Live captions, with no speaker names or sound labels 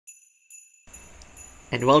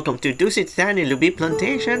And welcome to Dusit Thani Lubi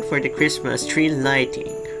Plantation for the Christmas tree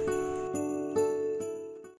lighting.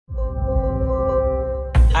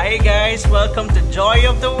 Hi guys, welcome to Joy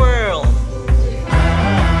of the World.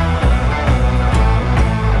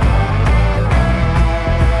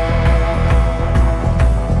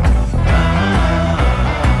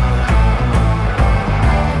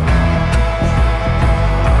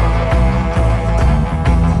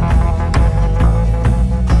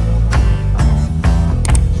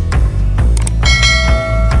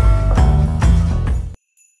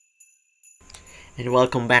 And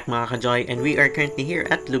welcome back mga ka-Joy, and we are currently here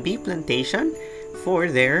at Lubi Plantation for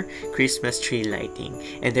their Christmas tree lighting.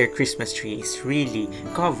 And their Christmas tree is really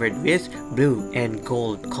covered with blue and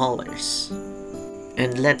gold colors.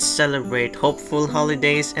 And let's celebrate hopeful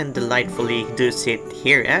holidays and delightfully Dusit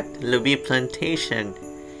here at Lubi Plantation.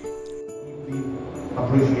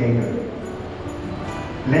 Appreciated.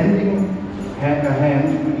 Lending a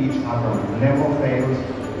hand to each other never fails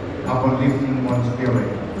upon lifting one's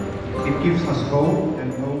spirit. It gives us hope and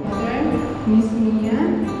hope. Miss Mia,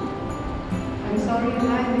 I'm sorry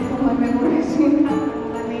na hindi ko ma-memorize yung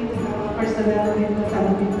name ng personnel dito sa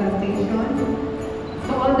Lubi Plantation.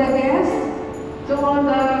 To all the guests, to all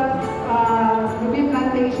the Lubi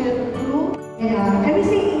Plantation crew, can we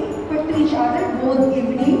say to each other, good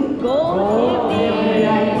evening? Good evening!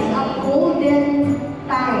 It's a golden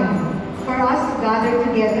time for us to gather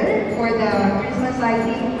together for the Christmas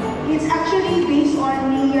lighting. It's actually based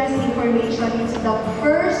on Mia's information. It's the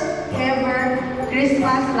first ever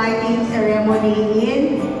Christmas lighting ceremony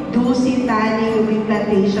in Dusit Thani Lubi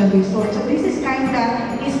Plantation Resort. So this is kind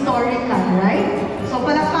of historical, right? So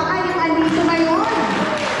palakpakan yung andito ngayon.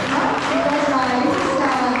 Because this is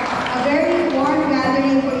a very warm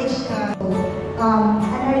gathering for each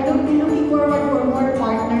and I'll be looking forward for more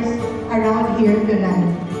partners around here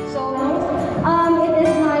tonight. It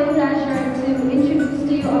is my pleasure to introduce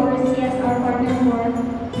to you our CSR partner for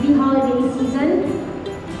the holiday season.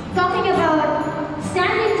 Talking about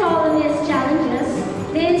standing tall amidst challenges,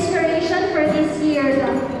 the inspiration for this year's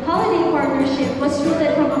holiday partnership was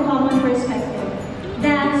rooted from a common perspective.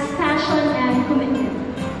 That's passion and commitment.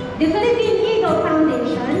 The Philippine Eagle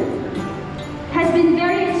Foundation has been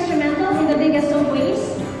very instrumental in the biggest of ways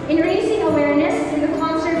in raising awareness in the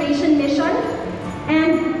conservation mission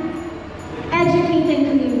and educating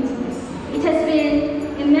communities. It has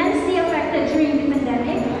been immensely affected during the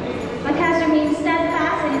pandemic, but has remained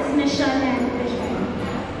steadfast in its mission and vision.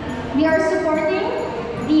 We are supporting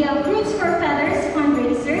the Fruits for Feathers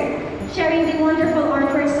fundraiser, sharing the wonderful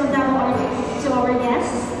artworks of our artists to our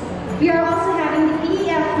guests. We are also having the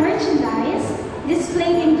PEF merchandise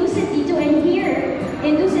displayed in Dusit dito and here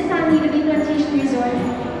in Dusit Thani Lubi Plantation Resort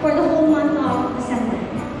for the whole month of December.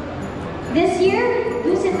 This year,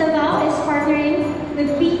 Dusit Davao is partnering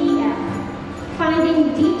with PEF,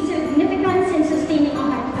 finding deep significance in sustaining a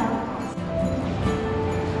heartfelt cause.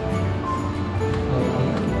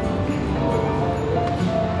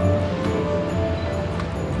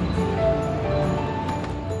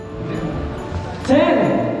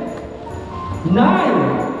 Ten,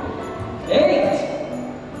 9,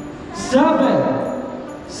 8,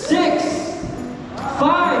 7, 6,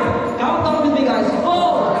 5. Count down with me, guys. 4.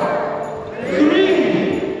 3,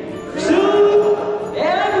 2,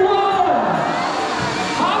 and 1!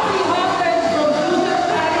 Happy holidays from Dusit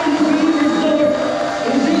Thani Lubi Resort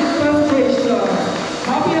in Dusit Plantation.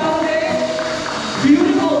 Happy holidays!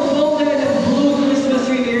 Beautiful golden and blue Christmas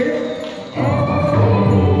tree here.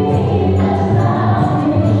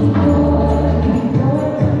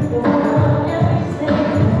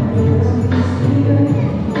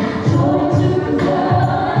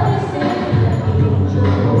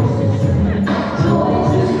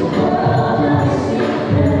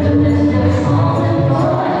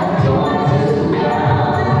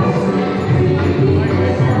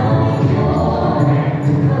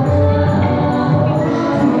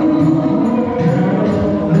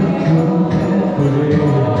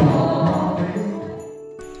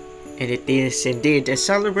 And it is indeed a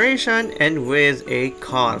celebration and with a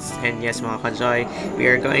cause. And yes mga ka-Joy, we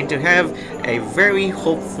are going to have a very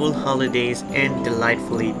hopeful holidays and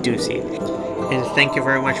delightfully Dusit. And thank you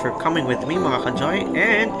very much for coming with me mga ka-Joy,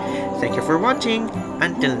 and thank you for watching.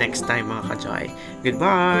 Until next time mga ka-Joy.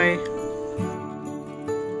 Goodbye!